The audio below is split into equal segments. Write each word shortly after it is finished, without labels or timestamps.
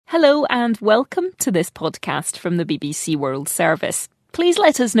Hello and welcome to this podcast from the BBC World Service. Please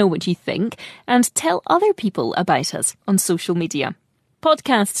let us know what you think and tell other people about us on social media.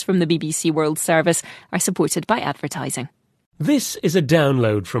 Podcasts from the BBC World Service are supported by advertising. This is a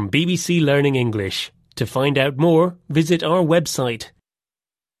download from BBC Learning English. To find out more, visit our website.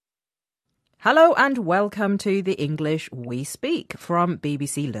 Hello and welcome to the English We Speak from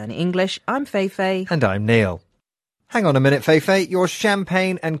BBC Learning English. I'm Feifei. And I'm Neil. Hang on a minute, Feifei. Your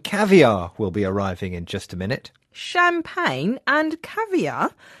champagne and caviar will be arriving in just a minute. Champagne and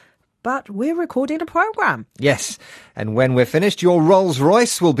caviar? But we're recording a programme. Yes, and when we're finished, your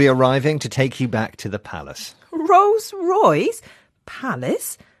Rolls-Royce will be arriving to take you back to the palace. Rolls-Royce?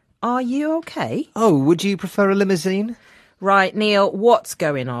 Palace? Are you okay? Oh, would you prefer a limousine? Right, Neil, what's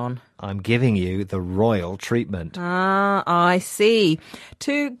going on? I'm giving you the royal treatment. Ah, I see.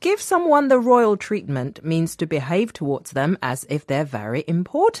 To give someone the royal treatment means to behave towards them as if they're very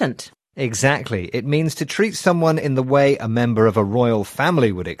important. Exactly. It means to treat someone in the way a member of a royal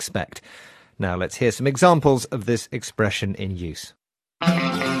family would expect. Now let's hear some examples of this expression in use.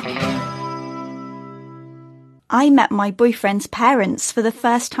 I met my boyfriend's parents for the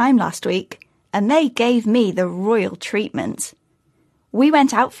first time last week, and they gave me the royal treatment. We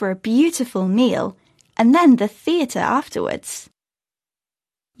went out for a beautiful meal and then the theatre afterwards.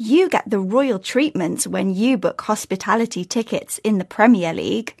 You get the royal treatment when you book hospitality tickets in the Premier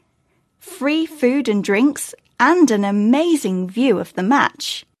League. Free food and drinks and an amazing view of the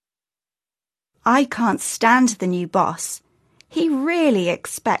match. I can't stand the new boss. He really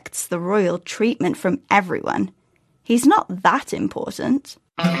expects the royal treatment from everyone. He's not that important.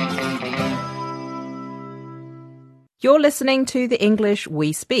 You're listening to the English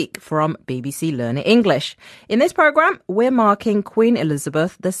We Speak from BBC Learning English. In this programme, we're marking Queen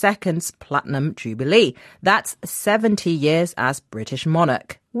Elizabeth II's Platinum Jubilee. That's 70 years as British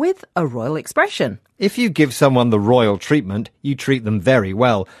monarch, with a royal expression. If you give someone the royal treatment, you treat them very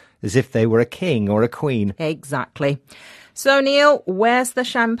well, as if they were a king or a queen. Exactly. So, Neil, where's the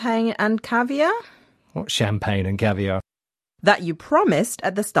champagne and caviar? What champagne and caviar? That you promised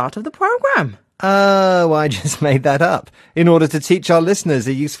at the start of the programme. Oh, I just made that up in order to teach our listeners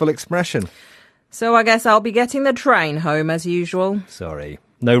a useful expression. So I guess I'll be getting the train home as usual. Sorry.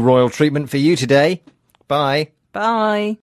 No royal treatment for you today. Bye. Bye.